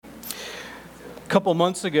couple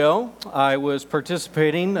months ago, I was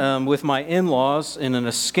participating with my in-laws in an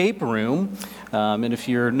escape room. And if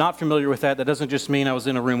you're not familiar with that, that doesn't just mean I was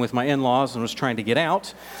in a room with my in-laws and was trying to get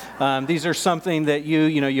out. These are something that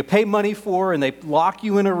you pay money for, and they lock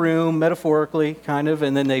you in a room, metaphorically, kind of,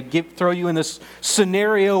 and then they throw you in this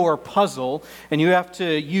scenario or puzzle, and you have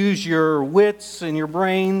to use your wits and your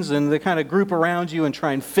brains and they kind of group around you and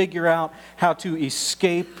try and figure out how to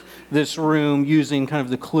escape this room using kind of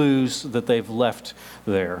the clues that they've left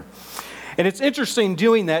there. And it's interesting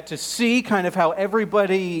doing that to see kind of how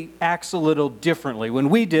everybody acts a little differently. When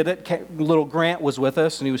we did it, little Grant was with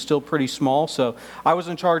us, and he was still pretty small, so I was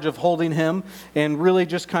in charge of holding him and really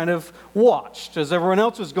just kind of watched as everyone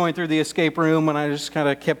else was going through the escape room, and I just kind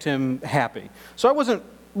of kept him happy. So I wasn't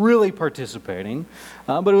really participating,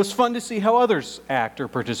 but it was fun to see how others act or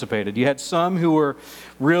participated. You had some who were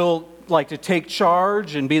like to take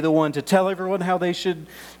charge and be the one to tell everyone how they should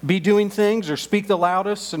be doing things or speak the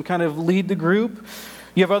loudest and kind of lead the group.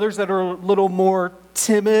 You have others that are a little more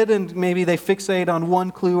timid and maybe they fixate on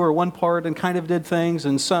one clue or one part and kind of did things,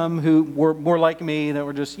 and some who were more like me that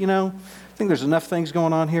were just, I think there's enough things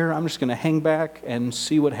going on here. I'm just going to hang back and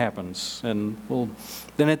see what happens. And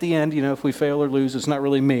then at the end, if we fail or lose, it's not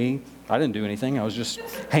really me. I didn't do anything. I was just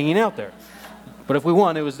hanging out there. But if we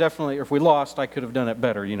won, it was definitely, or if we lost, I could have done it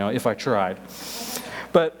better, if I tried.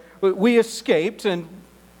 But we escaped,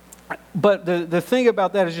 but the thing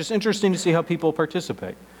about that is just interesting to see how people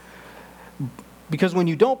participate. Because when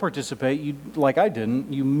you don't participate, like I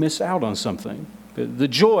didn't, you miss out on something. The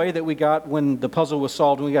joy that we got when the puzzle was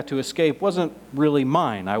solved and we got to escape wasn't really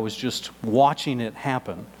mine. I was just watching it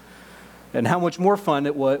happen. And how much more fun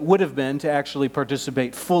it would have been to actually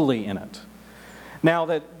participate fully in it. Now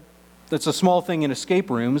that's a small thing in escape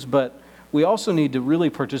rooms, but we also need to really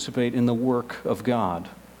participate in the work of God.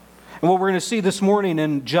 And what we're going to see this morning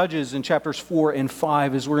in Judges in chapters 4 and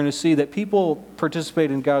 5 is we're going to see that people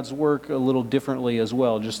participate in God's work a little differently as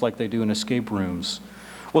well, just like they do in escape rooms.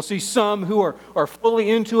 We'll see some who are fully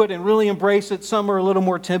into it and really embrace it. Some are a little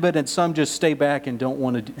more timid, and some just stay back and don't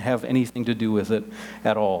want to have anything to do with it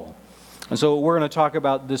at all. And so what we're going to talk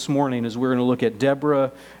about this morning is we're going to look at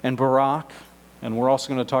Deborah and Barak. And we're also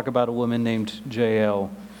going to talk about a woman named Jael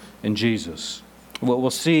and Jesus. What we'll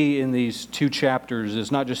see in these two chapters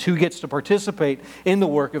is not just who gets to participate in the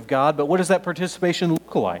work of God, but what does that participation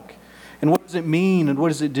look like? And what does it mean? And what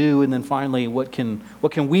does it do? And then finally, what can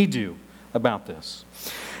we do about this?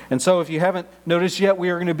 And so if you haven't noticed yet, we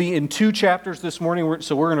are going to be in two chapters this morning.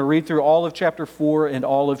 So we're going to read through all of chapter 4 and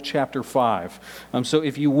all of chapter 5. So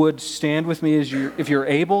if you would stand with me if you're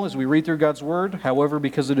able as we read through God's Word. However,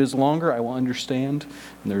 because it is longer, I will understand.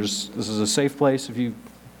 And this is a safe place if you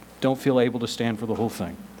don't feel able to stand for the whole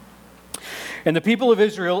thing. And the people of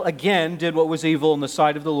Israel again did what was evil in the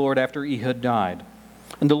sight of the Lord after Ehud died.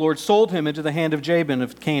 And the Lord sold him into the hand of Jabin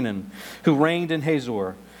of Canaan, who reigned in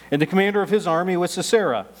Hazor. And the commander of his army was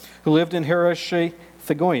Sisera, who lived in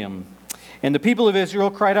Harosheth-Goyim. And the people of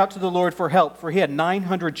Israel cried out to the Lord for help, for he had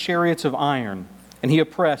 900 chariots of iron, and he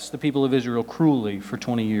oppressed the people of Israel cruelly for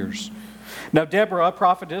 20 years. Now Deborah, a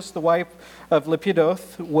prophetess, the wife of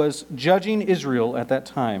Lapidoth, was judging Israel at that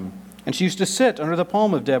time. And she used to sit under the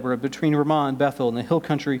palm of Deborah between Ramah and Bethel in the hill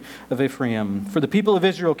country of Ephraim, for the people of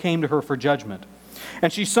Israel came to her for judgment.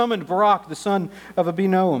 And she summoned Barak, the son of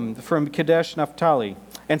Abinoam, from Kadesh Naphtali,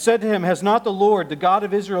 and said to him, "Has not the Lord, the God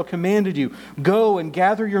of Israel, commanded you, go and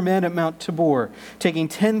gather your men at Mount Tabor, taking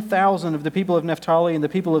 10,000 of the people of Naphtali and the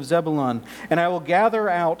people of Zebulun, and I will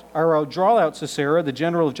draw out Sisera, the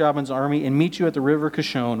general of Jabin's army, and meet you at the river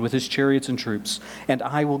Kishon with his chariots and troops, and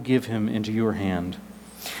I will give him into your hand."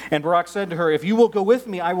 And Barak said to her, "If you will go with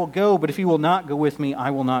me, I will go, but if you will not go with me,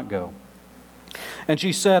 I will not go." And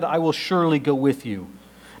she said, "I will surely go with you.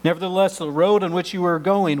 Nevertheless, the road on which you are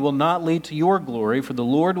going will not lead to your glory, for the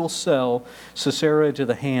Lord will sell Sisera into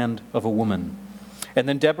the hand of a woman." And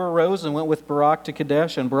then Deborah rose and went with Barak to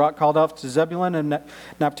Kadesh, and Barak called off to Zebulun and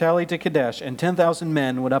Naphtali to Kadesh, and 10,000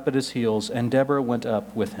 men went up at his heels, and Deborah went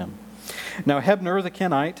up with him. Now Hebner the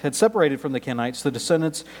Kenite had separated from the Kenites, the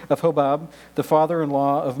descendants of Hobab, the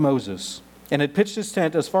father-in-law of Moses, and had pitched his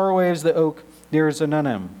tent as far away as the oak near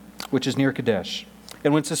Zananim, which is near Kadesh.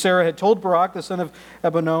 And when Sisera had told Barak, the son of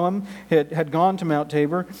Abinoam, had gone to Mount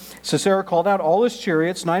Tabor, Sisera called out all his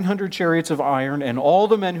chariots, 900 chariots of iron, and all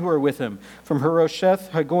the men who were with him, from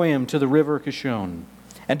Harosheth-Hagoyim to the river Kishon.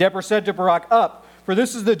 And Deborah said to Barak, "Up, for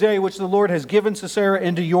this is the day which the Lord has given Sisera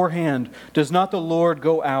into your hand. Does not the Lord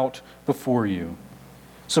go out before you?"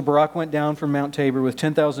 So Barak went down from Mount Tabor with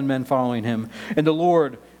 10,000 men following him, and the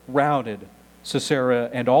Lord routed Sisera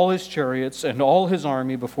and all his chariots and all his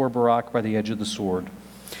army before Barak by the edge of the sword.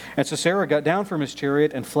 And Sisera got down from his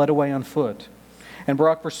chariot and fled away on foot. And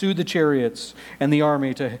Barak pursued the chariots and the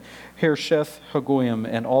army to Harosheth Hagoyim,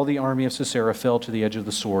 and all the army of Sisera fell to the edge of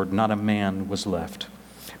the sword. Not a man was left.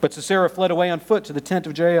 But Sisera fled away on foot to the tent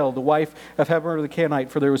of Jael, the wife of Heber the Kenite,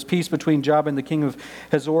 for there was peace between Jabin the king of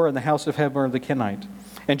Hazor and the house of Heber the Kenite.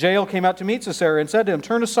 And Jael came out to meet Sisera and said to him,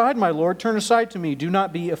 "Turn aside, my lord, turn aside to me, do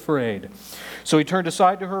not be afraid." So he turned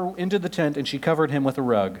aside to her into the tent, and she covered him with a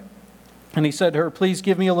rug. And he said to her, "Please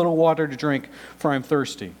give me a little water to drink, for I am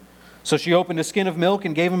thirsty." So she opened a skin of milk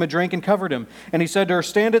and gave him a drink and covered him. And he said to her,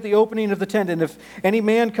 "Stand at the opening of the tent, and if any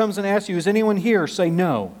man comes and asks you, 'Is anyone here?' say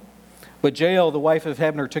no." But Jael, the wife of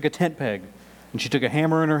Hebner, took a tent peg, and she took a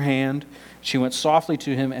hammer in her hand. She went softly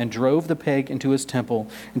to him and drove the peg into his temple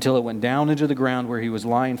until it went down into the ground where he was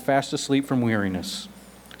lying fast asleep from weariness.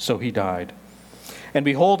 So he died. And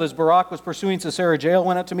behold, as Barak was pursuing Sisera, Jael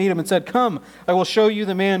went out to meet him and said, "Come, I will show you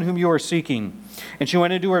the man whom you are seeking." And she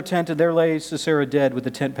went into her tent, and there lay Sisera dead with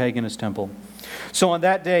the tent peg in his temple. So on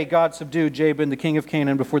that day God subdued Jabin, the king of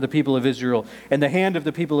Canaan, before the people of Israel. And the hand of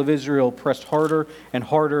the people of Israel pressed harder and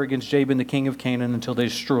harder against Jabin, the king of Canaan, until they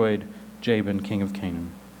destroyed Jabin, king of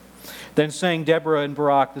Canaan. Then sang Deborah and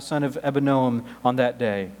Barak, the son of Abinoam, on that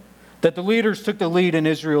day, that the leaders took the lead in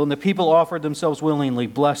Israel, and the people offered themselves willingly.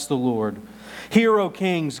 Bless the Lord. Hear, O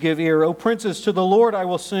kings, give ear. O princes, to the Lord I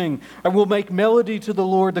will sing. I will make melody to the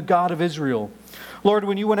Lord, the God of Israel. Lord,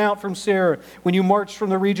 when you went out from Seir, when you marched from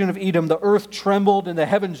the region of Edom, the earth trembled and the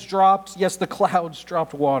heavens dropped. Yes, the clouds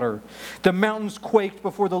dropped water. The mountains quaked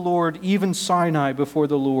before the Lord, even Sinai before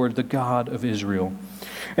the Lord, the God of Israel.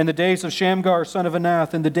 In the days of Shamgar, son of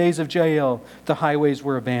Anath, in the days of Jael, the highways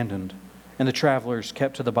were abandoned, and the travelers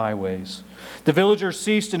kept to the byways. The villagers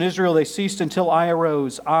ceased in Israel. They ceased until I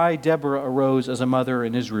arose. I, Deborah, arose as a mother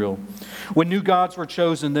in Israel. When new gods were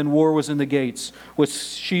chosen, then war was in the gates, with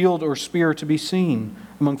shield or spear to be seen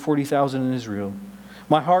among 40,000 in Israel.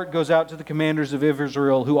 My heart goes out to the commanders of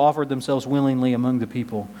Israel, who offered themselves willingly among the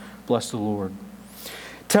people. Bless the Lord.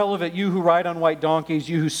 Tell of it, you who ride on white donkeys,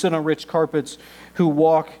 you who sit on rich carpets, who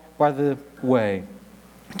walk by the way.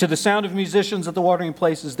 To the sound of musicians at the watering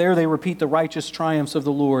places, there they repeat the righteous triumphs of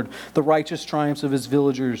the Lord, the righteous triumphs of his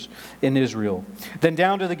villagers in Israel. Then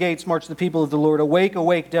down to the gates march the people of the Lord. Awake,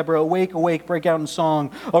 awake, Deborah, awake, awake, break out in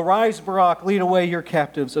song. Arise, Barak, lead away your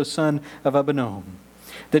captives, O son of Abinoam.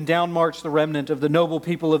 Then down march the remnant of the noble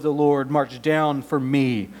people of the Lord, march down for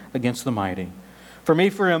me against the mighty. From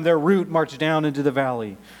Ephraim, their root marched down into the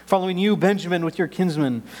valley. Following you, Benjamin with your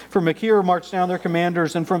kinsmen. From Machir marched down their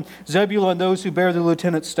commanders, and from Zebulun those who bear the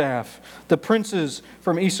lieutenant's staff. The princes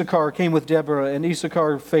from Issachar came with Deborah, and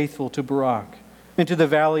Issachar faithful to Barak. Into the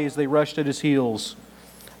valley as they rushed at his heels.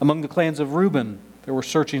 Among the clans of Reuben, there were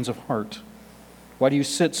searchings of heart. Why do you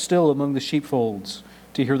sit still among the sheepfolds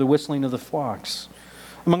to hear the whistling of the flocks?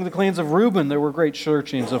 Among the clans of Reuben, there were great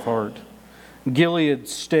searchings of heart. Gilead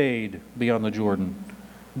stayed beyond the Jordan.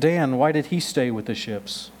 Dan, why did he stay with the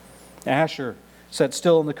ships? Asher sat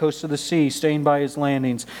still on the coast of the sea, staying by his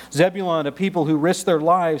landings. Zebulun, a people who risked their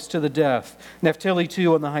lives to the death. Naphtali,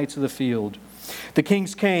 too, on the heights of the field. The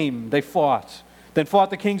kings came, they fought. Then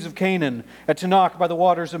fought the kings of Canaan. At Tanakh, by the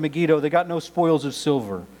waters of Megiddo, they got no spoils of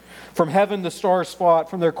silver. From heaven the stars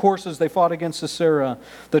fought. From their courses they fought against Sisera.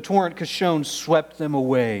 The torrent Kishon swept them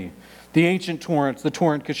away. The ancient torrent, the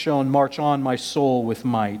torrent Kishon, march on my soul with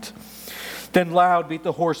might. Then loud beat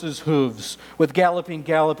the horses' hooves, with galloping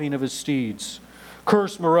of his steeds.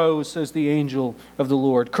 Curse Meroz, says the angel of the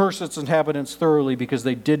Lord. Curse its inhabitants thoroughly, because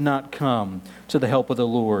they did not come to the help of the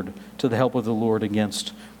Lord,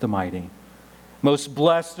 against the mighty. Most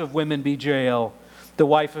blessed of women be Jael, the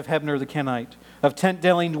wife of Hebner the Kenite, of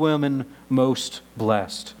tent-dwelling women most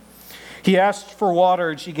blessed. He asked for water,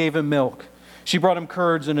 and she gave him milk. She brought him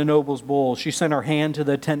curds in a noble's bowl. She sent her hand to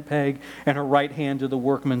the tent peg and her right hand to the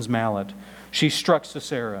workman's mallet. She struck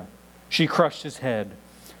Sisera. She crushed his head.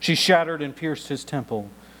 She shattered and pierced his temple.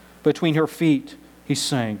 Between her feet he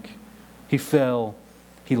sank. He fell.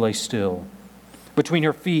 He lay still. Between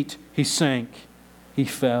her feet he sank. He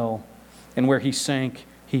fell. And where he sank,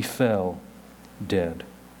 he fell dead.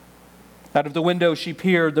 Out of the window she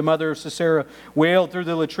peered. The mother of Sisera wailed through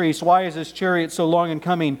the latrice. Why is his chariot so long in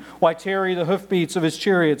coming? Why tarry the hoofbeats of his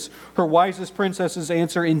chariots? Her wisest princesses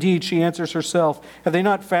answer. Indeed, she answers herself. Have they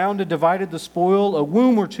not found and divided the spoil? A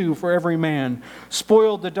womb or two for every man.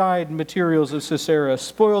 Spoiled the dyed materials of Sisera.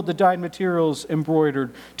 Spoiled the dyed materials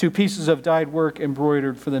embroidered. 2 pieces of dyed work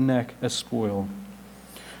embroidered for the neck as spoil.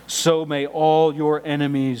 So may all your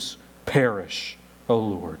enemies perish, O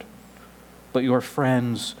Lord. But your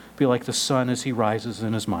friends be like the sun as he rises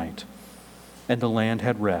in his might. And the land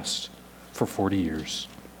had rest for 40 years.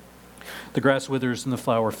 The grass withers and the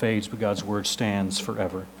flower fades, but God's word stands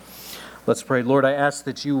forever. Let's pray. Lord, I ask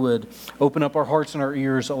that you would open up our hearts and our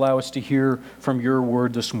ears, allow us to hear from your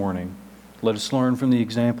word this morning. Let us learn from the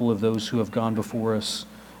example of those who have gone before us,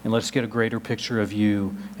 and let us get a greater picture of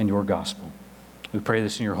you and your gospel. We pray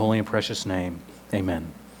this in your holy and precious name.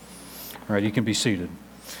 Amen. All right, you can be seated.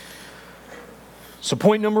 So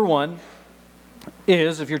point number one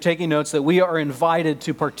is, if you're taking notes, that we are invited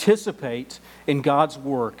to participate in God's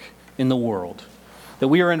work in the world. That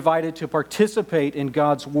we are invited to participate in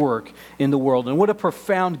God's work in the world. And what a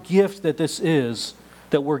profound gift that this is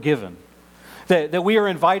that we're given. That we are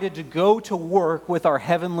invited to go to work with our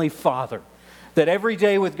Heavenly Father. That every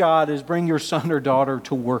day with God is bring your son or daughter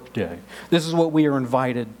to work day. This is what we are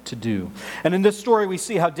invited to do. And in this story we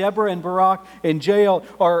see how Deborah and Barak and Jael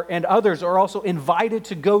and others are also invited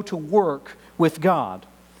to go to work with God.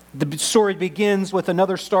 The story begins with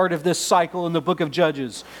another start of this cycle in the book of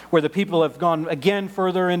Judges, where the people have gone again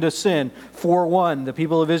further into sin. 4:1, the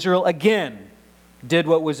people of Israel again did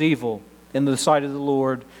what was evil in the sight of the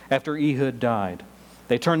Lord after Ehud died.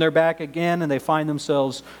 They turn their back again and they find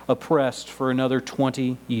themselves oppressed for another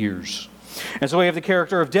 20 years. And so we have the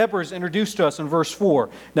character of Deborah is introduced to us in verse 4.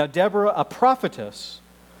 Now Deborah, a prophetess,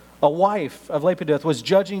 a wife of Lapideth, was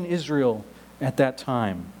judging Israel at that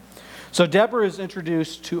time. So Deborah is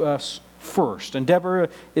introduced to us first. And Deborah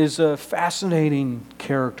is a fascinating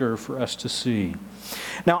character for us to see.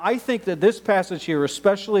 Now, I think that this passage here,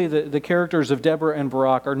 especially the characters of Deborah and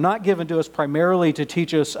Barak, are not given to us primarily to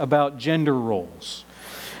teach us about gender roles.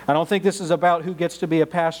 I don't think this is about who gets to be a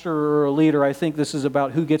pastor or a leader. I think this is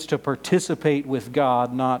about who gets to participate with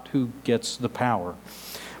God, not who gets the power.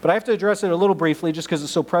 But I have to address it a little briefly just because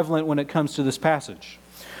it's so prevalent when it comes to this passage.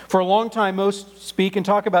 For a long time, most speak and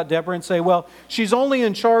talk about Deborah and say, well, she's only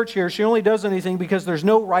in charge here. She only does anything because there's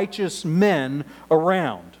no righteous men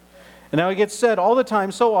around. And now it gets said all the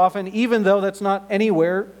time, so often, even though that's not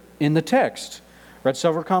anywhere in the text. Read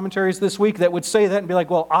several commentaries this week that would say that and be like,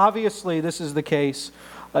 well, obviously this is the case.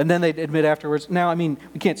 And then they'd admit afterwards, now, I mean,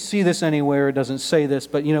 we can't see this anywhere. It doesn't say this,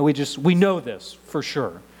 but, we know this for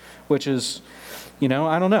sure, which is, I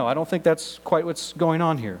don't know. I don't think that's quite what's going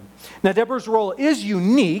on here. Now, Deborah's role is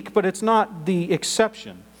unique, but it's not the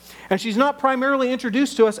exception. And she's not primarily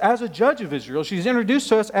introduced to us as a judge of Israel. She's introduced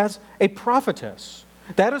to us as a prophetess.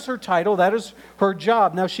 That is her title. That is her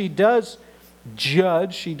job. Now, she does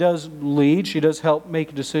judge. She does lead. She does help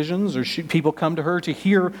make decisions, or people come to her to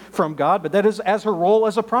hear from God. But that is as her role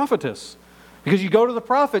as a prophetess. Because you go to the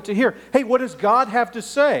prophet to hear, hey, what does God have to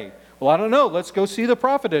say? Well, I don't know. Let's go see the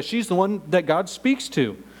prophetess. She's the one that God speaks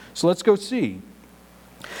to. So let's go see.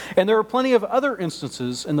 And there are plenty of other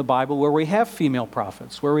instances in the Bible where we have female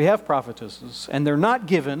prophets, where we have prophetesses, and they're not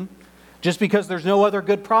given just because there's no other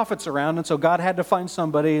good prophets around, and so God had to find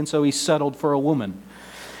somebody, and so he settled for a woman.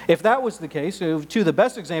 If that was the case, two of the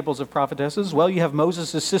best examples of prophetesses, well, you have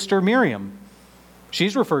Moses' sister Miriam.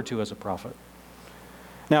 She's referred to as a prophet.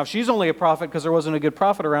 Now, if she's only a prophet because there wasn't a good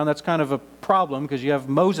prophet around, that's kind of a problem because you have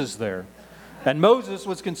Moses there. And Moses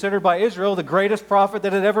was considered by Israel the greatest prophet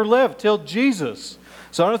that had ever lived till Jesus.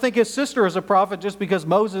 So I don't think his sister is a prophet just because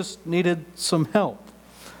Moses needed some help.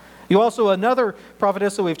 You also, another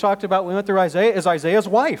prophetess that we've talked about, we went through Isaiah, is Isaiah's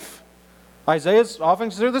wife. Isaiah is often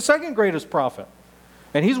considered the second greatest prophet.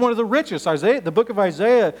 And he's one of the richest. The book of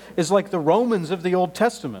Isaiah is like the Romans of the Old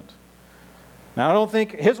Testament. Now, I don't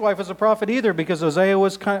think his wife was a prophet either because Isaiah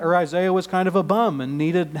was kind of a bum and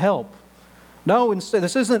needed help. No, instead,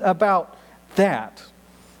 this isn't about that.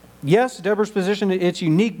 Yes, Deborah's position, it's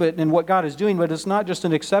unique in what God is doing, but it's not just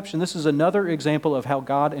an exception. This is another example of how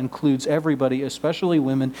God includes everybody, especially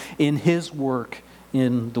women, in his work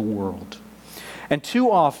in the world. And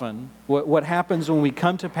too often, what happens when we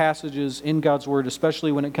come to passages in God's Word,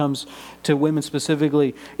 especially when it comes to women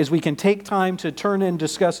specifically, is we can take time to turn and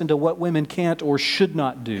discuss into what women can't or should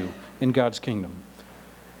not do in God's kingdom.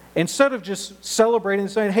 Instead of just celebrating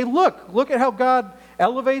and saying, hey, look at how God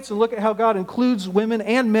elevates and look at how God includes women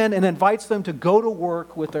and men and invites them to go to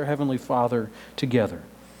work with their Heavenly Father together.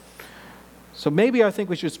 So maybe I think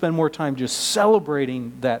we should spend more time just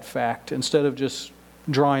celebrating that fact instead of just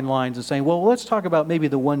drawing lines and saying, well, let's talk about maybe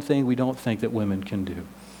the one thing we don't think that women can do.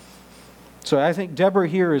 So I think Deborah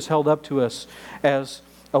here is held up to us as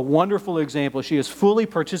a wonderful example. She is fully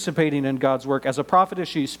participating in God's work. As a prophetess,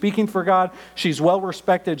 she's speaking for God. She's well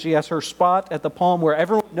respected. She has her spot at the palm where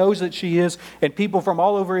everyone knows that she is, and people from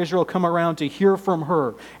all over Israel come around to hear from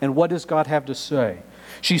her. And what does God have to say?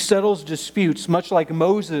 She settles disputes, much like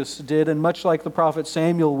Moses did and much like the prophet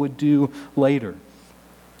Samuel would do later.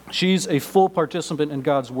 She's a full participant in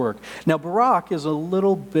God's work. Now, Barak is a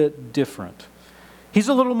little bit different. He's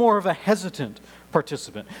a little more of a hesitant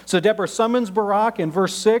participant. So Deborah summons Barak in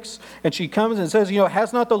verse 6, and she comes and says,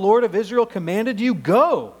 has not the Lord of Israel commanded you?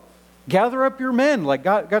 Go, gather up your men. Like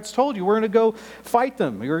God's told you, we're going to go fight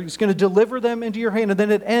them. He's going to deliver them into your hand. And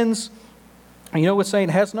then it ends, with saying,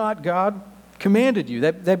 has not God commanded you?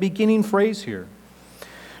 That beginning phrase here.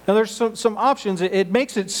 Now there's some options. It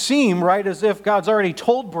makes it seem, right, as if God's already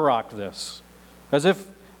told Barak this. As if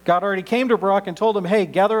God already came to Barak and told him, hey,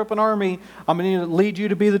 gather up an army. I'm going to lead you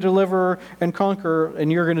to be the deliverer and conqueror,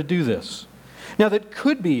 and you're going to do this. Now, that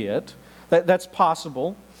could be it. That's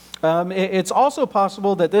possible. It's also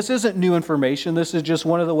possible that this isn't new information. This is just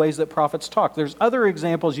one of the ways that prophets talk. There's other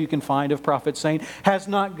examples you can find of prophets saying, has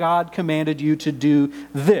not God commanded you to do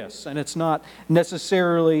this? And it's not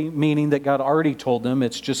necessarily meaning that God already told them.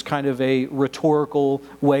 It's just kind of a rhetorical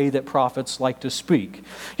way that prophets like to speak.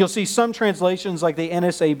 You'll see some translations like the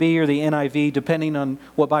NSAB or the NIV, depending on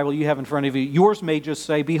what Bible you have in front of you. Yours may just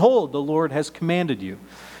say, behold, the Lord has commanded you.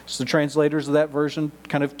 So the translators of that version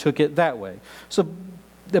kind of took it that way. So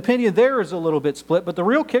the opinion there is a little bit split, but the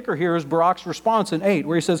real kicker here is Barak's response in 8,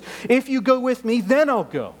 where he says, if you go with me, then I'll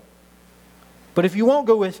go. But if you won't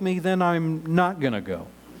go with me, then I'm not going to go.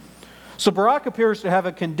 So Barak appears to have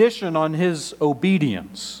a condition on his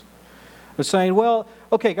obedience. Of saying, well,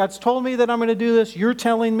 okay, God's told me that I'm going to do this. You're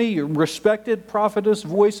telling me, you respected prophetess,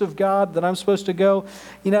 voice of God, that I'm supposed to go.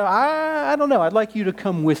 I don't know. I'd like you to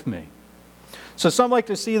come with me. So some like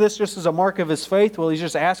to see this just as a mark of his faith. Well, he's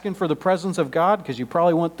just asking for the presence of God because you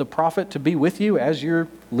probably want the prophet to be with you as you're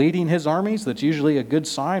leading his armies. That's usually a good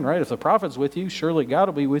sign, right? If the prophet's with you, surely God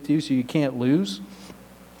will be with you so you can't lose.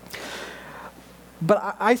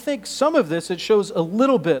 But I think some of this, it shows a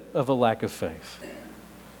little bit of a lack of faith.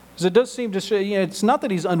 Because it does seem to show, it's not that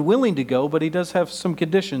he's unwilling to go, but he does have some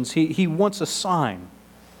conditions. He wants a sign.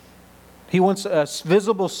 He wants a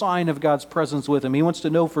visible sign of God's presence with him. He wants to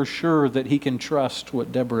know for sure that he can trust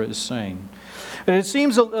what Deborah is saying. And it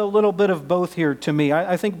seems a little bit of both here to me.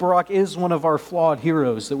 I think Barak is one of our flawed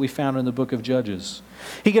heroes that we found in the book of Judges.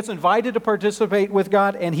 He gets invited to participate with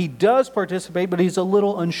God, and he does participate, but he's a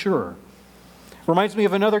little unsure. Reminds me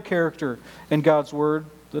of another character in God's Word,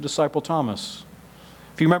 the disciple Thomas.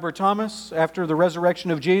 If you remember Thomas, after the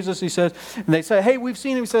resurrection of Jesus, he says, and they say, hey, we've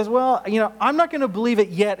seen him. He says, well, I'm not going to believe it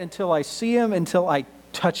yet until I see him, until I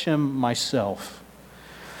touch him myself.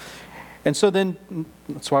 And so then,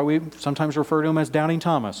 that's why we sometimes refer to him as Doubting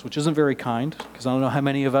Thomas, which isn't very kind, because I don't know how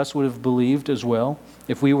many of us would have believed as well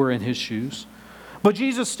if we were in his shoes. But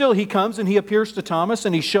Jesus still, he comes and he appears to Thomas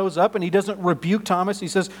and he shows up and he doesn't rebuke Thomas. He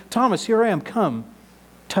says, Thomas, here I am, come,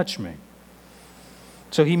 touch me.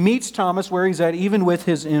 So he meets Thomas where he's at, even with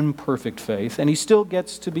his imperfect faith, and he still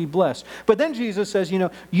gets to be blessed. But then Jesus says,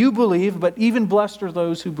 you believe, but even blessed are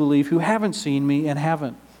those who believe, who haven't seen me and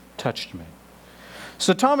haven't touched me.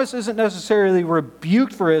 So Thomas isn't necessarily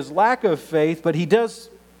rebuked for his lack of faith, but he does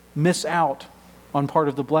miss out on part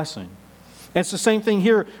of the blessing. And it's the same thing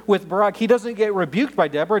here with Barak. He doesn't get rebuked by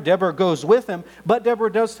Deborah. Deborah goes with him, but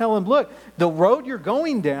Deborah does tell him, look, the road you're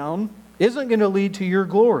going down isn't going to lead to your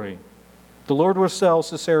glory. The Lord will sell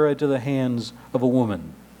Sisera into the hands of a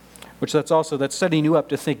woman. Which that's setting you up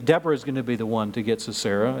to think Deborah is going to be the one to get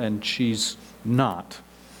Sisera, and she's not.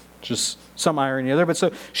 Just some irony there. But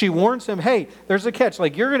so she warns him, hey, there's a catch.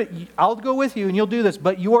 Like, I'll go with you and you'll do this,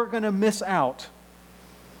 but you are going to miss out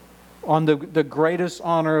on the greatest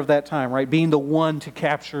honor of that time, right? Being the one to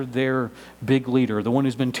capture their big leader, the one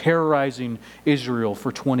who's been terrorizing Israel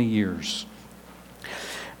for 20 years.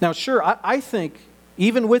 Now, sure, I think,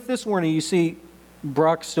 even with this warning, you see,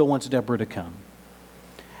 Barak still wants Deborah to come.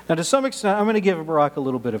 Now, to some extent, I'm going to give Barak a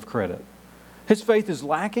little bit of credit. His faith is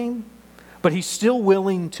lacking, but he's still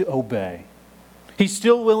willing to obey. He's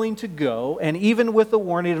still willing to go, and even with the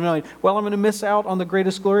warning of knowing, well, I'm going to miss out on the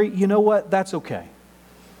greatest glory, you know what? That's okay.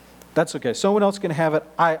 That's okay. Someone else can have it.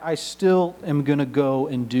 I still am going to go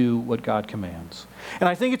and do what God commands. And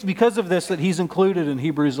I think it's because of this that he's included in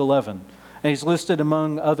Hebrews 11. And he's listed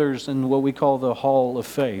among others in what we call the Hall of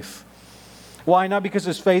Faith. Why? Not because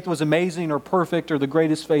his faith was amazing or perfect or the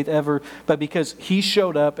greatest faith ever, but because he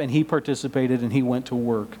showed up and he participated and he went to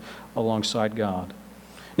work alongside God.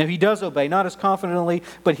 Now, he does obey, not as confidently,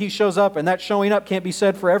 but he shows up, and that showing up can't be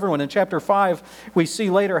said for everyone. In chapter 5, we see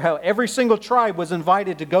later how every single tribe was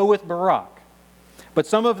invited to go with Barak, but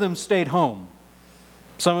some of them stayed home.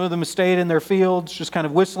 Some of them stayed in their fields, just kind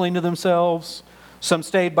of whistling to themselves. Some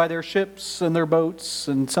stayed by their ships and their boats,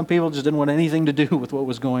 and some people just didn't want anything to do with what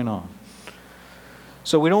was going on.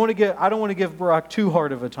 So I don't want to give Barak too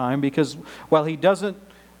hard of a time, because while he doesn't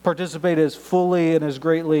participate as fully and as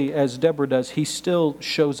greatly as Deborah does, he still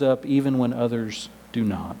shows up even when others do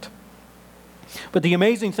not. But the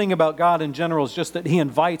amazing thing about God in general is just that He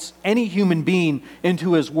invites any human being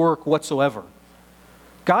into His work whatsoever.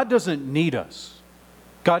 God doesn't need us.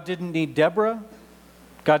 God didn't need Deborah.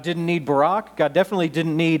 God didn't need Barak. God definitely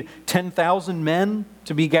didn't need 10,000 men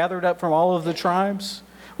to be gathered up from all of the tribes.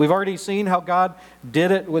 We've already seen how God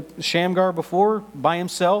did it with Shamgar before, by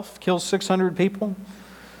himself, kills 600 people.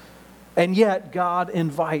 And yet, God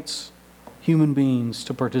invites human beings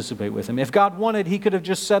to participate with Him. If God wanted, He could have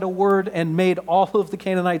just said a word and made all of the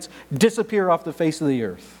Canaanites disappear off the face of the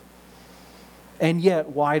earth. And yet,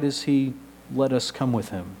 why does He let us come with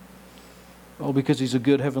Him? Well, because He's a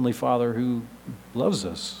good Heavenly Father who loves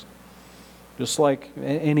us. Just like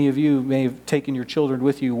any of you may have taken your children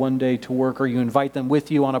with you one day to work, or you invite them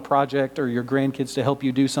with you on a project, or your grandkids to help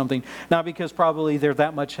you do something, not because probably they're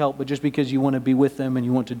that much help, but just because you want to be with them and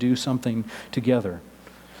you want to do something together.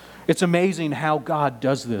 It's amazing how God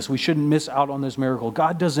does this. We shouldn't miss out on this miracle.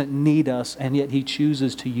 God doesn't need us, and yet He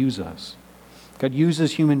chooses to use us. God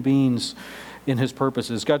uses human beings in His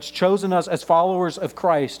purposes. God's chosen us as followers of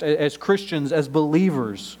Christ, as Christians, as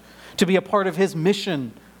believers, to be a part of His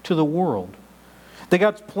mission to the world. That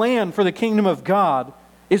God's plan for the kingdom of God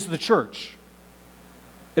is the church.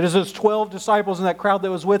 It is those 12 disciples in that crowd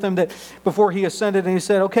that was with Him that before He ascended, and He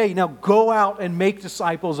said, okay, now go out and make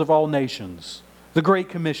disciples of all nations. The Great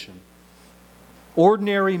Commission.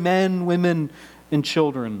 Ordinary men, women, and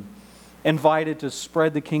children invited to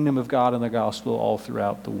spread the kingdom of God and the gospel all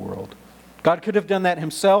throughout the world. God could have done that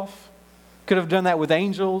Himself, could have done that with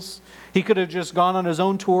angels. He could have just gone on His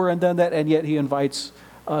own tour and done that, and yet He invites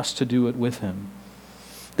us to do it with Him.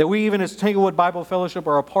 That we, even as Tanglewood Bible Fellowship,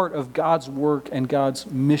 are a part of God's work and God's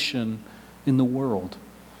mission in the world.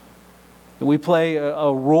 That we play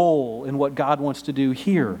a role in what God wants to do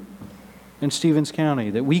here in Stevens County.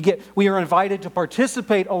 That we are invited to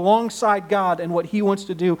participate alongside God in what He wants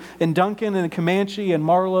to do in Duncan and Comanche and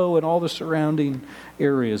Marlow and all the surrounding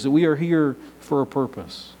areas. That we are here for a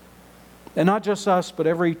purpose. And not just us, but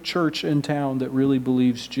every church in town that really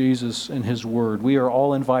believes Jesus and His Word. We are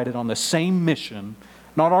all invited on the same mission,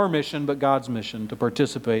 not our mission, but God's mission, to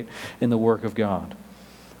participate in the work of God.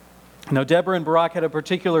 Now, Deborah and Barak had a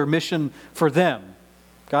particular mission for them.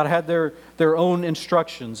 God had their own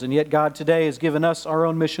instructions, and yet God today has given us our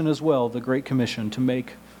own mission as well, the Great Commission, to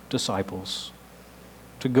make disciples,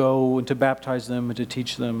 to go and to baptize them and to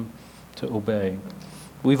teach them to obey.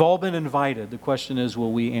 We've all been invited. The question is,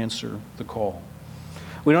 will we answer the call?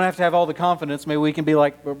 We don't have to have all the confidence. Maybe we can be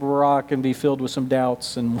like Barak and be filled with some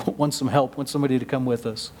doubts and want some help, want somebody to come with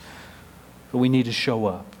us. But we need to show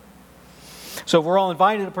up. So if we're all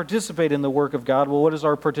invited to participate in the work of God, well, what does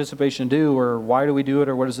our participation do, or why do we do it,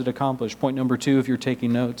 or what does it accomplish? Point number 2, if you're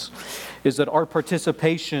taking notes, is that our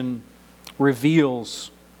participation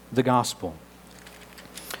reveals the gospel.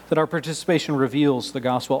 That our participation reveals the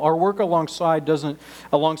gospel. Our work alongside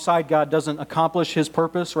God doesn't accomplish His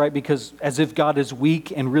purpose, right? Because as if God is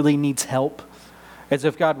weak and really needs help. As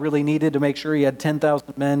if God really needed to make sure He had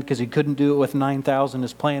 10,000 men because He couldn't do it with 9,000.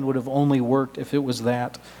 His plan would have only worked if it was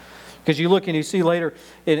that. Because you look and you see later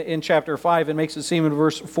in chapter 5, it makes it seem in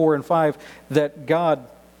verse 4 and 5 that God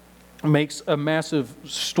makes a massive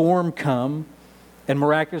storm come, and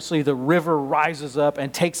miraculously the river rises up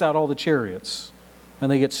and takes out all the chariots, and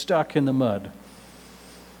they get stuck in the mud.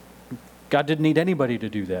 God didn't need anybody to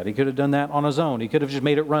do that. He could have done that on His own. He could have just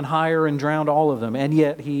made it run higher and drowned all of them, and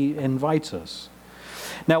yet He invites us.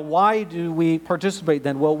 Now, why do we participate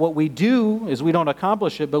then? Well, what we do is we don't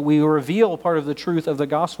accomplish it, but we reveal part of the truth of the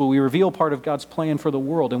gospel. We reveal part of God's plan for the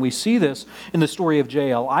world. And we see this in the story of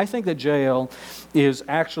Jael. I think that Jael is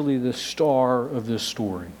actually the star of this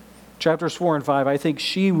story. Chapters 4 and 5, I think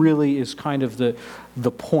she really is kind of the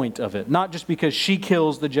point of it. Not just because she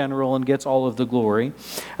kills the general and gets all of the glory,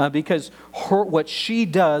 because what she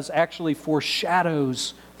does actually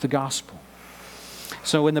foreshadows the gospel.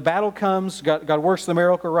 So when the battle comes, God works the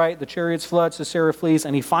miracle right, the chariots flood, Sisera flees,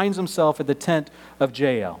 and he finds himself at the tent of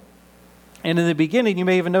Jael. And in the beginning, you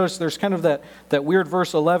may even notice there's kind of that weird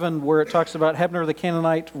verse 11 where it talks about Hebner the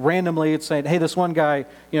Canaanite. Randomly, it's saying, hey, this one guy,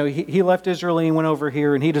 he left Israel and he went over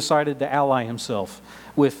here and he decided to ally himself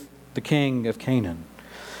with the king of Canaan.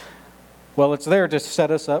 Well, it's there to set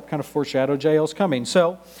us up, kind of foreshadow Jael's coming.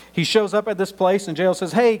 So he shows up at this place and Jael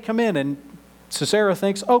says, hey, come in. And Sisera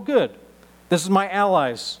thinks, oh, good. This is my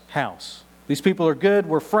ally's house. These people are good.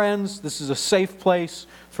 We're friends. This is a safe place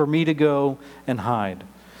for me to go and hide.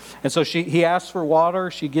 And so he asks for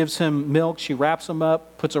water. She gives him milk. She wraps him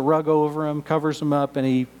up, puts a rug over him, covers him up, and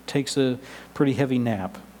he takes a pretty heavy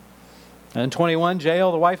nap. And in 21,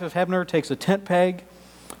 Jael, the wife of Hebner, takes a tent peg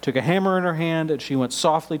took a hammer in her hand, and she went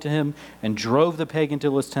softly to him and drove the peg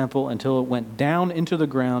into his temple until it went down into the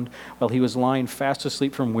ground while he was lying fast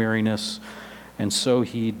asleep from weariness, and so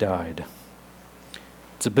he died.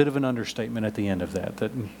 It's a bit of an understatement at the end of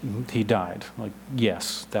that he died. Like,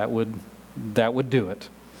 yes, that would do it.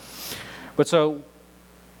 But so,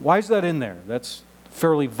 why is that in there? That's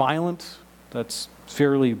fairly violent. That's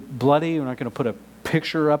fairly bloody. We're not going to put a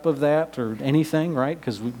picture up of that or anything, right?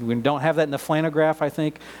 Because we don't have that in the flannelgraph, I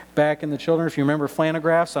think, back in the children. If you remember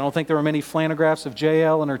flannelgraphs, I don't think there were many flannelgraphs of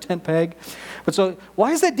Jael and her tent peg. But so,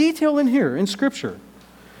 why is that detail in here in Scripture?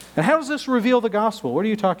 And how does this reveal the gospel? What are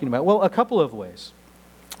you talking about? Well, a couple of ways.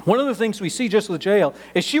 One of the things we see just with Jael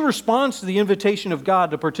is she responds to the invitation of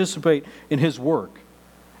God to participate in His work.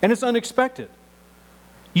 And it's unexpected.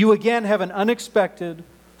 You again have an unexpected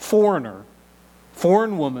foreign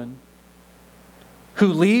woman, who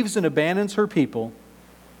leaves and abandons her people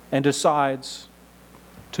and decides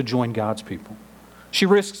to join God's people. She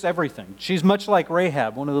risks everything. She's much like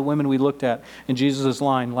Rahab, one of the women we looked at in Jesus'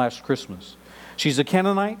 line last Christmas. She's a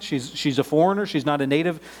Canaanite. She's a foreigner. She's not a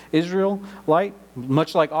native Israelite.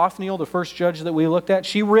 Much like Othniel, the first judge that we looked at.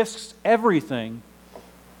 She risks everything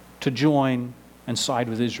to join and side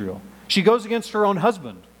with Israel. She goes against her own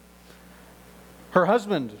husband. Her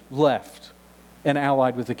husband left and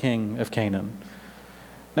allied with the king of Canaan.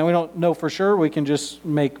 Now, we don't know for sure. We can just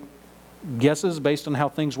make guesses based on how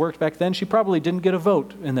things worked back then. She probably didn't get a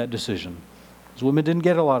vote in that decision, because women didn't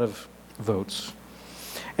get a lot of votes.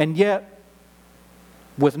 And yet,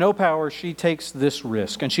 with no power, she takes this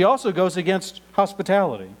risk. And she also goes against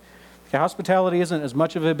hospitality. Okay, hospitality isn't as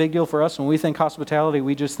much of a big deal for us. When we think hospitality,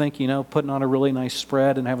 we just think, putting on a really nice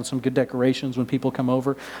spread and having some good decorations when people come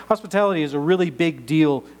over. Hospitality is a really big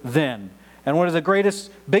deal then. And one of the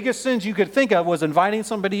biggest sins you could think of was inviting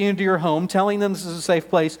somebody into your home, telling them this is a safe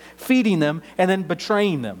place, feeding them, and then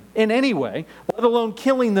betraying them in any way, let alone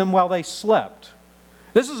killing them while they slept.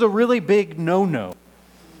 This is a really big no-no.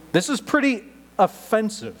 This is pretty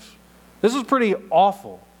offensive. This is pretty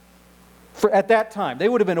awful. At that time, they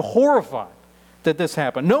would have been horrified that this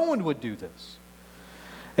happened. No one would do this.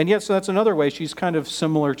 And yet, so that's another way she's kind of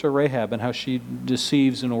similar to Rahab in how she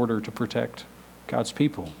deceives in order to protect God's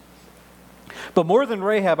people. But more than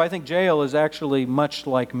Rahab, I think Jael is actually much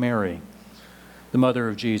like Mary, the mother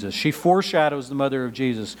of Jesus. She foreshadows the mother of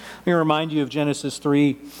Jesus. Let me remind you of Genesis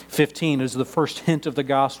 3:15 as the first hint of the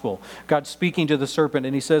gospel. God speaking to the serpent,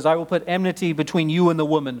 and He says, I will put enmity between you and the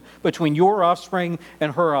woman, between your offspring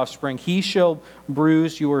and her offspring. He shall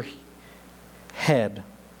bruise your head,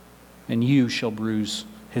 and you shall bruise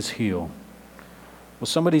his heel. Well,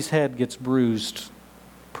 somebody's head gets bruised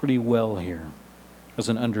pretty well here. As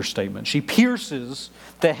an understatement. She pierces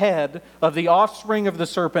the head of the offspring of the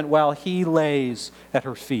serpent while he lays at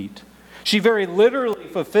her feet. She very literally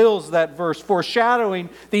fulfills that verse, foreshadowing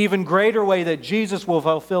the even greater way that Jesus will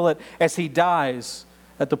fulfill it as He dies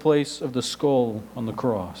at the place of the skull on the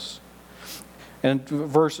cross. And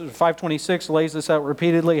verse 526 lays this out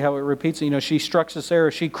repeatedly, how it repeats, she struck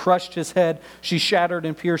Sisera, she crushed his head, she shattered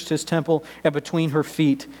and pierced his temple, and between her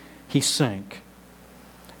feet he sank.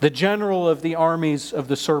 The general of the armies of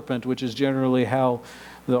the serpent, which is generally how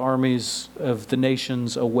the armies of the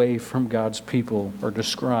nations away from God's people are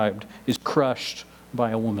described, is crushed by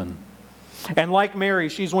a woman. And like Mary,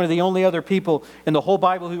 she's one of the only other people in the whole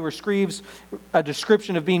Bible who receives a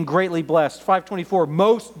description of being greatly blessed. 524,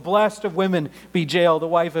 most blessed of women be Jael, the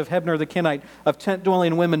wife of Hebner the Kenite, of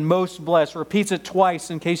tent-dwelling women, most blessed. Repeats it twice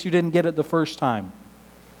in case you didn't get it the first time.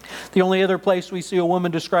 The only other place we see a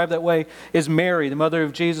woman described that way is Mary, the mother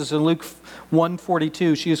of Jesus, in Luke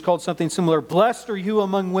 1:42. She is called something similar. Blessed are you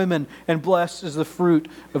among women, and blessed is the fruit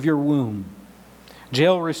of your womb.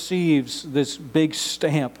 Jael receives this big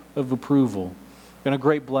stamp of approval and a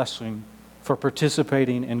great blessing for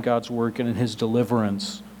participating in God's work and in His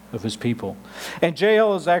deliverance of His people. And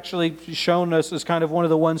Jael is actually shown us as kind of one of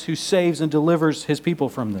the ones who saves and delivers His people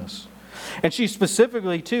from this. And she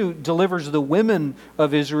specifically, too, delivers the women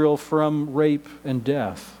of Israel from rape and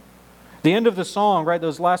death. The end of the song, right,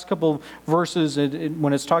 those last couple verses,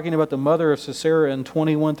 when it's talking about the mother of Sisera in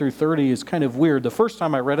 21 through 30 is kind of weird. The first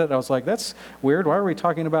time I read it, I was like, that's weird. Why are we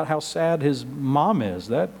talking about how sad his mom is?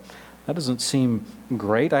 That doesn't seem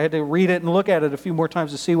great. I had to read it and look at it a few more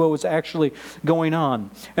times to see what was actually going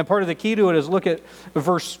on. And part of the key to it is look at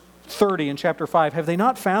verse 30 in chapter 5. Have they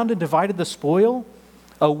not found and divided the spoil?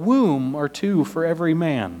 A womb or two for every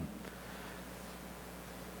man.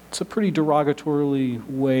 It's a pretty derogatory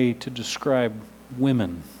way to describe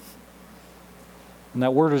women. And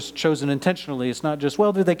that word is chosen intentionally. It's not just,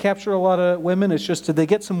 did they capture a lot of women? It's just, did they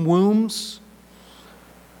get some wombs?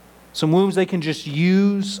 Some wombs they can just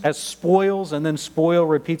use as spoils, and then spoil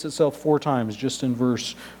repeats itself 4 times just in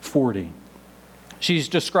verse 40. She's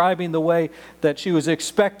describing the way that she was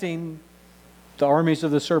expecting the armies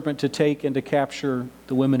of the serpent to take and to capture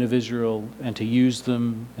the women of Israel and to use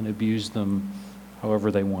them and abuse them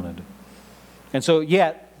however they wanted. And so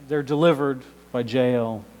yet they're delivered by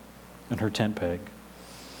Jael and her tent peg.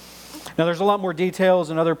 Now there's a lot more details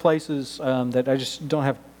in other places that I just don't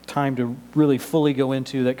have time to really fully go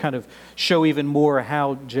into that kind of show even more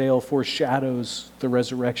how Jael foreshadows the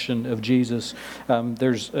resurrection of Jesus.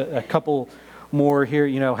 There's a couple more here,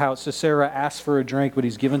 how Sisera asks for a drink, but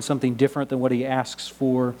he's given something different than what he asks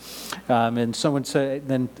for. And someone said,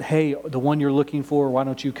 then, hey, the one you're looking for, why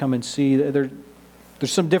don't you come and see?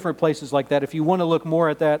 There's some different places like that. If you want to look more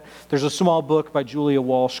at that, there's a small book by Julia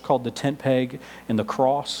Walsh called The Tent Peg and the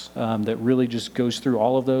Cross that really just goes through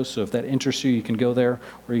all of those. So if that interests you, you can go there,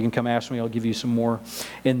 or you can come ask me. I'll give you some more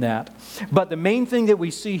in that. But the main thing that we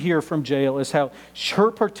see here from Jael is how her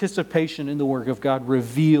participation in the work of God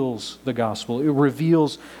reveals the gospel. It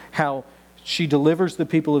reveals how she delivers the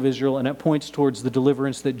people of Israel, and it points towards the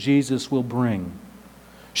deliverance that Jesus will bring.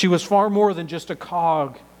 She was far more than just a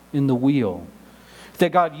cog in the wheel.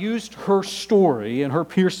 That God used her story and her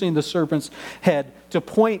piercing the serpent's head to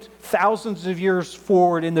point thousands of years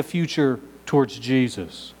forward in the future towards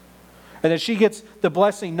Jesus. And that she gets the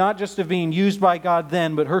blessing not just of being used by God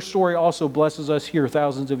then, but her story also blesses us here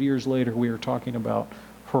thousands of years later. We are talking about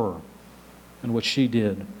her and what she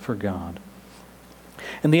did for God.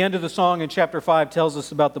 And the end of the song in chapter 5 tells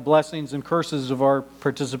us about the blessings and curses of our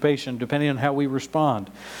participation, depending on how we respond.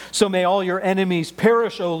 So may all your enemies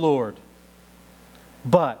perish, O Lord.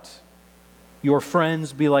 But your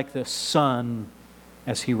friends be like the sun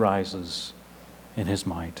as he rises in his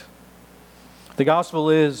might. The gospel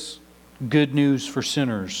is good news for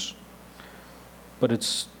sinners, but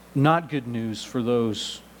it's not good news for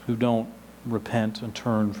those who don't repent and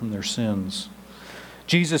turn from their sins.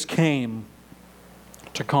 Jesus came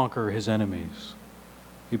to conquer his enemies.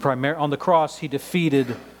 On the cross, he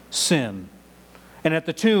defeated sin. And at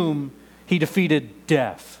the tomb, he defeated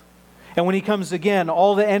death. And when he comes again,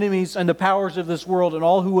 all the enemies and the powers of this world and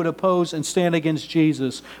all who would oppose and stand against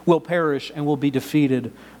Jesus will perish and will be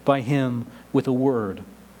defeated by him with a word.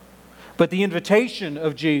 But the invitation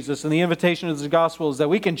of Jesus and the invitation of the gospel is that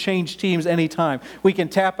we can change teams anytime. We can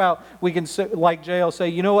tap out. We can, like Jael, say,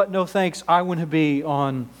 you know what? No thanks. I want to be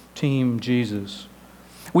on Team Jesus.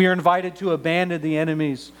 We are invited to abandon the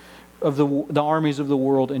enemies of the armies of the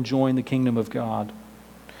world and join the kingdom of God.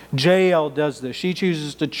 Jael does this. She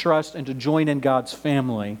chooses to trust and to join in God's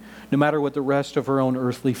family, no matter what the rest of her own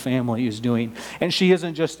earthly family is doing. And she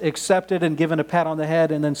isn't just accepted and given a pat on the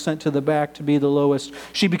head and then sent to the back to be the lowest.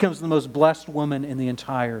 She becomes the most blessed woman in the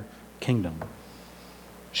entire kingdom.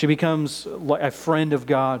 She becomes a friend of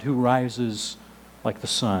God who rises like the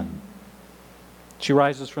sun. She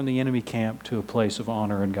rises from the enemy camp to a place of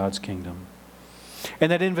honor in God's kingdom.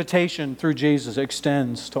 And that invitation through Jesus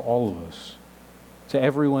extends to all of us. To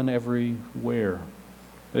everyone, everywhere.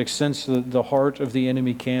 It extends to the heart of the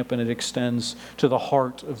enemy camp, and it extends to the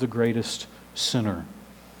heart of the greatest sinner.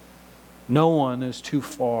 No one is too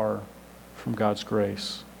far from God's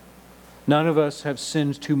grace. None of us have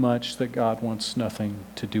sinned too much that God wants nothing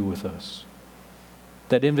to do with us.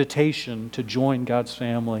 That invitation to join God's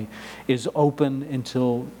family is open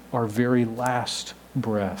until our very last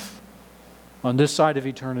breath. On this side of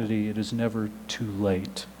eternity, it is never too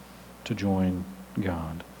late to join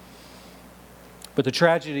God. But the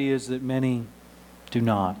tragedy is that many do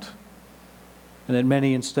not. And that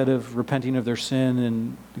many, instead of repenting of their sin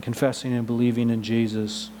and confessing and believing in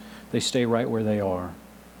Jesus, they stay right where they are.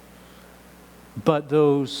 But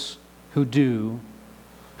those who do,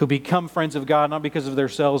 who become friends of God, not because of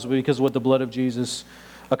themselves, but because of what the blood of Jesus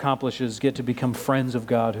accomplishes, get to become friends of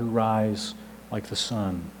God who rise like the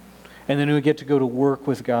sun. And then who get to go to work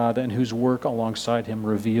with God and whose work alongside him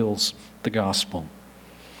reveals the gospel.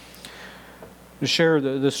 To share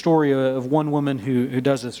the story of one woman who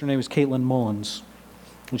does this. Her name is Caitlin Mullins.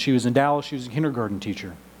 When she was in Dallas, she was a kindergarten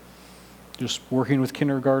teacher, just working with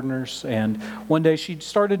kindergartners. And one day she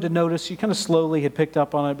started to notice, she kind of slowly had picked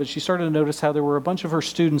up on it, but she started to notice how there were a bunch of her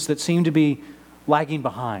students that seemed to be lagging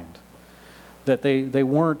behind, that they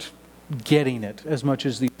weren't getting it as much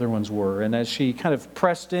as the other ones were. And as she kind of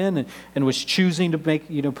pressed in and was choosing to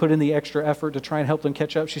put in the extra effort to try and help them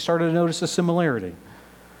catch up, she started to notice a similarity.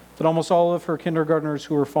 That almost all of her kindergartners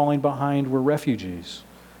who were falling behind were refugees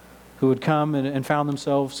who had come and found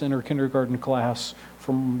themselves in her kindergarten class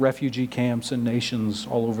from refugee camps and nations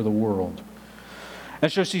all over the world.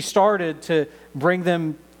 And so she started to bring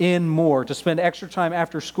them in more, to spend extra time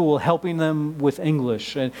after school helping them with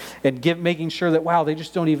English and making sure that, wow, they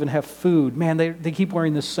just don't even have food. Man, they keep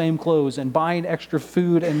wearing the same clothes, and buying extra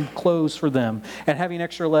food and clothes for them and having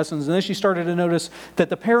extra lessons. And then she started to notice that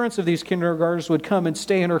the parents of these kindergartners would come and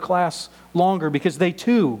stay in her class longer because they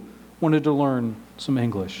too wanted to learn some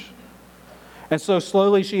English. And so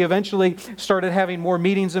slowly she eventually started having more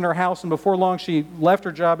meetings in her house, and before long she left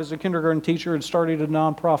her job as a kindergarten teacher and started a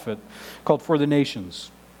nonprofit called For the Nations.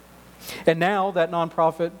 And now that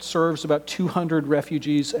nonprofit serves about 200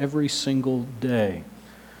 refugees every single day,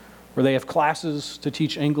 where they have classes to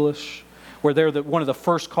teach English, where they're one of the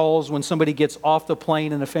first calls when somebody gets off the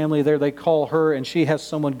plane and a family there, they call her and she has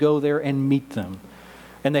someone go there and meet them.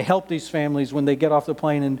 And they help these families when they get off the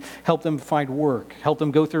plane and help them find work, help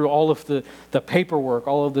them go through all of the paperwork,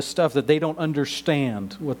 all of the stuff that they don't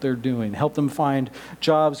understand what they're doing, help them find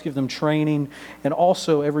jobs, give them training, and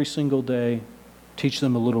also every single day teach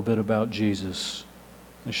them a little bit about Jesus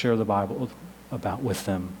and share the Bible with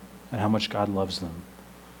them and how much God loves them.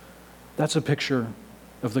 That's a picture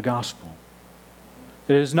of the gospel.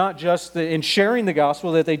 It is not just in sharing the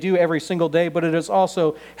gospel that they do every single day, but it is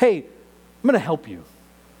also, hey, I'm going to help you.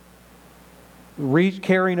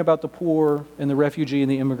 Caring about the poor and the refugee and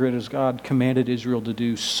the immigrant as God commanded Israel to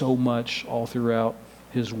do so much all throughout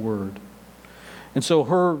His Word. And so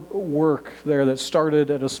her work there that started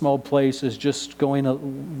at a small place is just going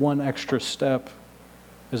one extra step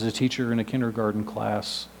as a teacher in a kindergarten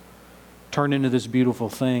class, turned into this beautiful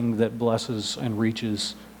thing that blesses and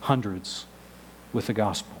reaches hundreds with the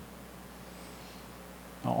gospel.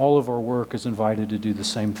 Now, all of our work is invited to do the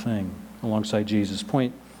same thing alongside Jesus.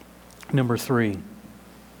 Point number 3,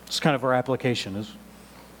 it's kind of our application is,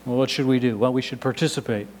 well, what should we do? Well, we should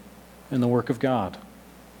participate in the work of God.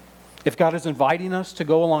 If God is inviting us to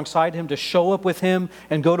go alongside Him, to show up with Him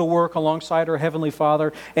and go to work alongside our Heavenly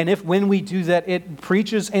Father, and if when we do that, it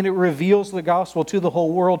preaches and it reveals the gospel to the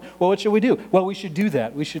whole world, well, what should we do? Well, we should do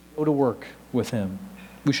that. We should go to work with Him.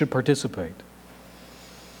 We should participate.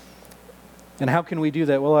 And how can we do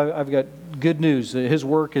that? Well, I've got good news. His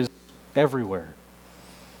work is everywhere.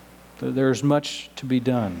 There's much to be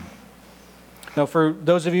done. Now, for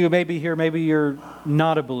those of you who may be here, maybe you're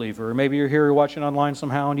not a believer, or maybe you're here watching online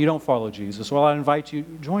somehow and you don't follow Jesus. Well, I invite you,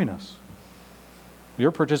 join us.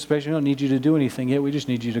 Your participation, we don't need you to do anything yet. We just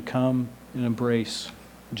need you to come and embrace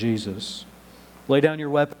Jesus. Lay down your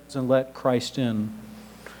weapons and let Christ in.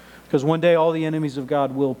 Because one day all the enemies of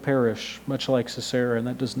God will perish, much like Sisera, and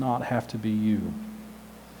that does not have to be you.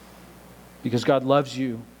 Because God loves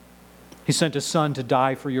you. He sent His Son to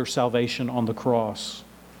die for your salvation on the cross.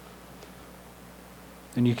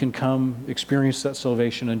 And you can come experience that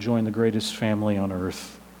salvation and join the greatest family on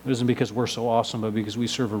earth. It isn't because we're so awesome, but because we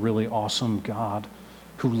serve a really awesome God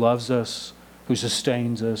who loves us, who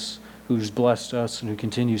sustains us, who's blessed us, and who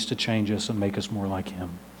continues to change us and make us more like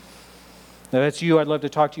Him. Now, that's you. I'd love to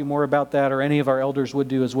talk to you more about that, or any of our elders would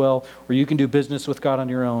do as well, or you can do business with God on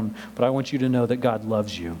your own. But I want you to know that God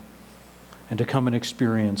loves you, and to come and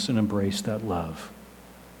experience and embrace that love.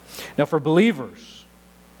 Now, for believers,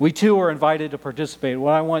 we too are invited to participate.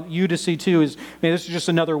 What I want you to see too is, this is just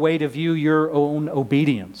another way to view your own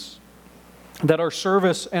obedience. That our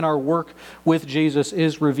service and our work with Jesus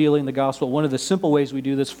is revealing the gospel. One of the simple ways we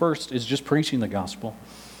do this first is just preaching the gospel.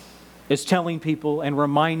 It's telling people and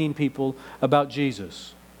reminding people about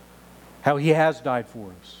Jesus, how He has died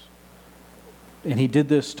for us. And He did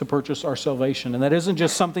this to purchase our salvation. And that isn't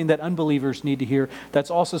just something that unbelievers need to hear. That's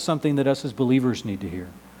also something that us as believers need to hear.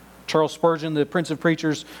 Charles Spurgeon, the Prince of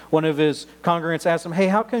Preachers, one of his congregants asked him, hey,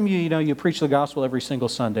 how come you preach the gospel every single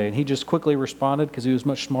Sunday? And he just quickly responded, because he was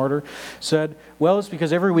much smarter, said, well, it's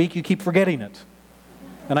because every week you keep forgetting it.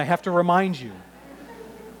 And I have to remind you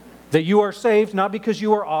that you are saved not because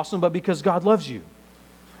you are awesome, but because God loves you.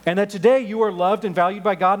 And that today you are loved and valued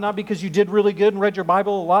by God, not because you did really good and read your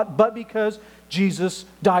Bible a lot, but because Jesus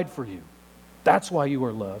died for you. That's why you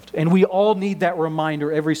are loved. And we all need that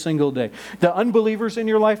reminder every single day. The unbelievers in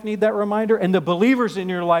your life need that reminder, and the believers in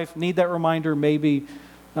your life need that reminder, maybe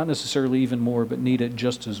not necessarily even more, but need it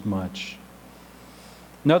just as much.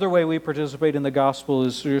 Another way we participate in the gospel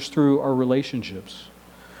is just through our relationships.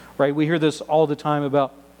 Right? We hear this all the time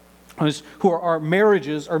about our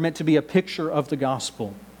marriages are meant to be a picture of the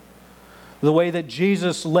gospel. The way that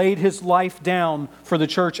Jesus laid His life down for the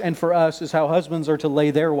church and for us is how husbands are to lay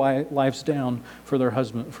their lives down for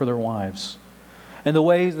their wives. And the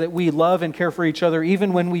way that we love and care for each other,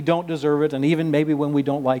 even when we don't deserve it, and even maybe when we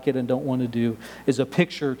don't like it and don't want to do, is a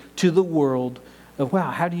picture to the world of, wow,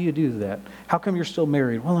 how do you do that? How come you're still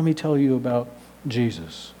married? Well, let me tell you about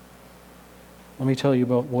Jesus. let me tell you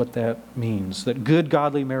about what that means. That good,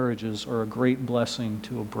 godly marriages are a great blessing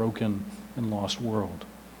to a broken and lost world.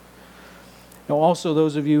 Now, also,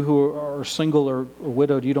 those of you who are single or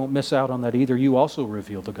widowed, you don't miss out on that either. You also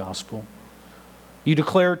reveal the gospel. You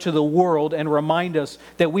declare to the world and remind us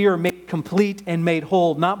that we are made complete and made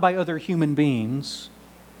whole, not by other human beings,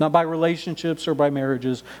 not by relationships or by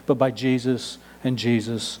marriages, but by Jesus and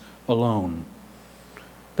Jesus alone.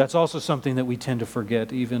 That's also something that we tend to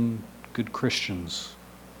forget, even good Christians,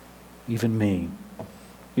 even me.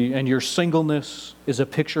 And your singleness is a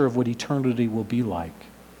picture of what eternity will be like.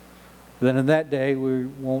 Then in that day we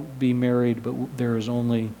won't be married, but there is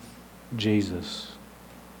only Jesus.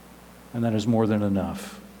 And that is more than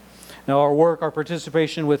enough. Now our work, our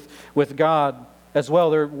participation with God as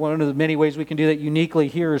well, one of the many ways we can do that uniquely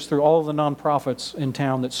here is through all of the nonprofits in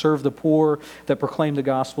town that serve the poor, that proclaim the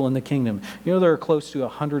gospel in the kingdom. You know, there are close to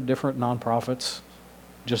 100 different nonprofits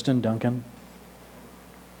just in Duncan.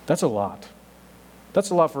 That's a lot.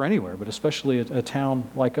 That's a lot for anywhere, but especially a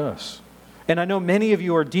town like us. And I know many of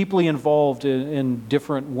you are deeply involved in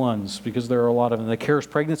different ones because there are a lot of them. The CARES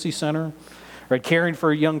Pregnancy Center, right, caring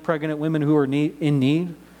for young pregnant women who are in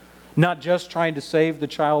need, not just trying to save the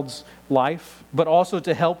child's life, but also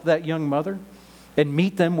to help that young mother and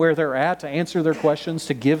meet them where they're at, to answer their questions,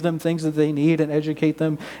 to give them things that they need and educate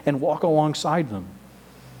them and walk alongside them.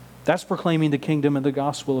 That's proclaiming the kingdom and the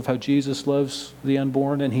gospel of how Jesus loves the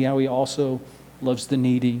unborn and how He also loves the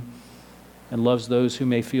needy and loves those who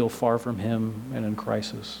may feel far from Him and in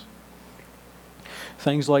crisis.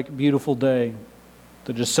 Things like Beautiful Day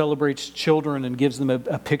that just celebrates children and gives them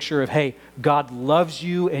a picture of, hey, God loves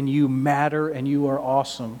you and you matter and you are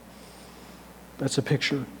awesome. That's a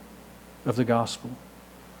picture of the gospel.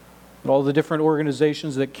 But all the different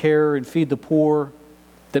organizations that care and feed the poor,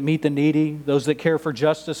 that meet the needy, those that care for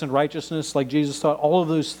justice and righteousness like Jesus taught, all of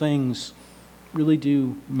those things really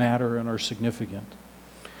do matter and are significant.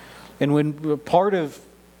 And when part of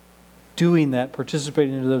doing that,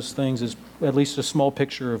 participating in those things, is at least a small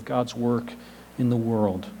picture of God's work in the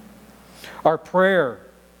world. Our prayer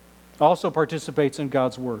also participates in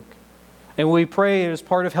God's work. And when we pray, it is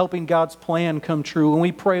part of helping God's plan come true. When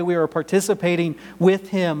we pray, we are participating with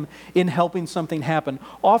Him in helping something happen.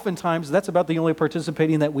 Oftentimes, that's about the only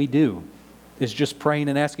participating that we do, is just praying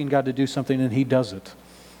and asking God to do something, and He does it.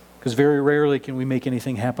 Because very rarely can we make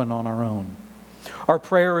anything happen on our own. Our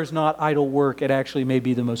prayer is not idle work. It actually may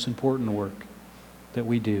be the most important work that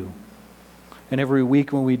we do. And every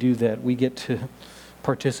week when we do that, we get to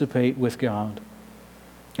participate with God.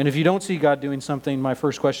 And if you don't see God doing something, my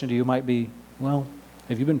first question to you might be, well,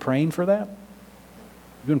 have you been praying for that? Have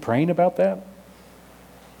you been praying about that?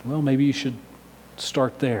 Well, maybe you should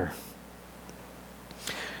start there.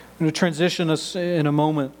 I'm going to transition us in a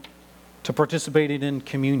moment to participating in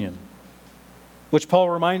communion, which Paul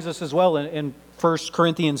reminds us as well in 1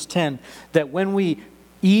 Corinthians 10, that when we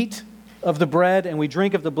eat of the bread and we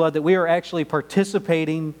drink of the blood, that we are actually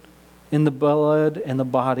participating in the blood and the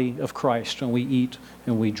body of Christ when we eat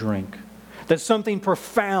and we drink. That something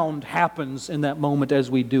profound happens in that moment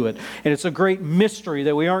as we do it. And it's a great mystery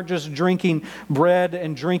that we aren't just drinking bread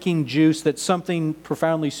and drinking juice, that something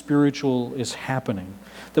profoundly spiritual is happening.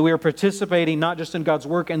 That we are participating not just in God's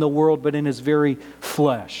work in the world, but in His very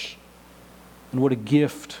flesh. And what a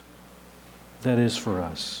gift that is for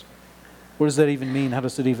us. What does that even mean? How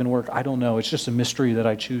does it even work? I don't know. It's just a mystery that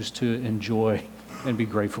I choose to enjoy and be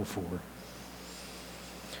grateful for.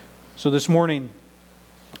 So this morning,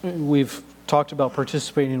 we've talked about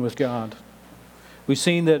participating with God. We've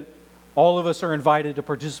seen that all of us are invited to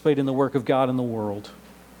participate in the work of God in the world.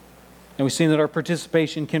 And we've seen that our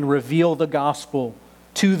participation can reveal the gospel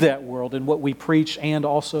to that world in what we preach and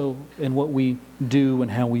also in what we do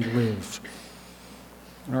and how we live.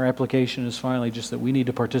 And our application is finally just that we need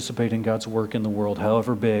to participate in God's work in the world,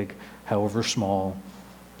 however big, however small,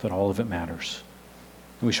 that all of it matters.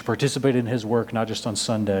 And we should participate in His work not just on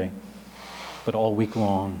Sunday, but all week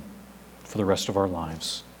long for the rest of our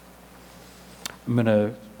lives. I'm going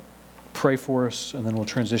to pray for us, and then we'll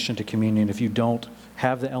transition to communion. If you don't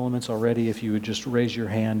have the elements already, if you would just raise your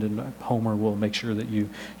hand, and Homer will make sure that you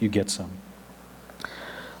get some.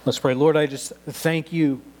 Let's pray. Lord, I just thank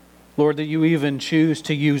You, Lord, that You even choose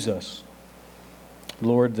to use us.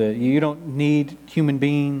 Lord, that You don't need human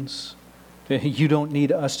beings. You don't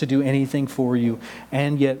need us to do anything for You,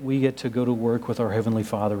 and yet we get to go to work with our Heavenly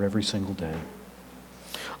Father every single day.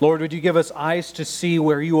 Lord, would You give us eyes to see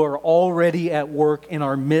where You are already at work in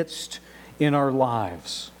our midst, in our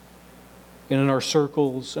lives, and in our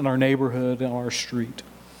circles, in our neighborhood, in our street.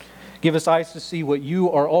 Give us eyes to see what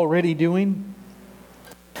You are already doing.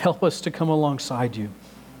 Help us to come alongside You.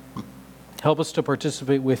 Help us to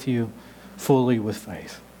participate with you fully with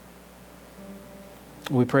faith.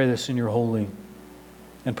 We pray this in your holy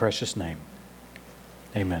and precious name.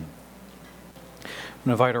 Amen. I'm going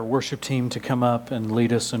to invite our worship team to come up and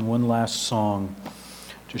lead us in one last song,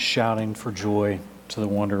 just shouting for joy to the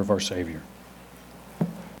wonder of our Savior.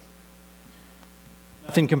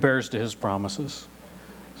 Nothing compares to His promises.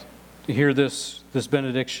 To hear this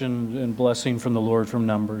benediction and blessing from the Lord from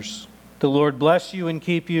Numbers. The Lord bless you and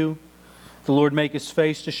keep you. The Lord make His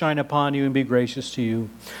face to shine upon you and be gracious to you.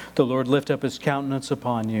 The Lord lift up His countenance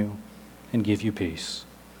upon you and give you peace.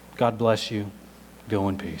 God bless you. Go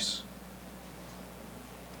in peace.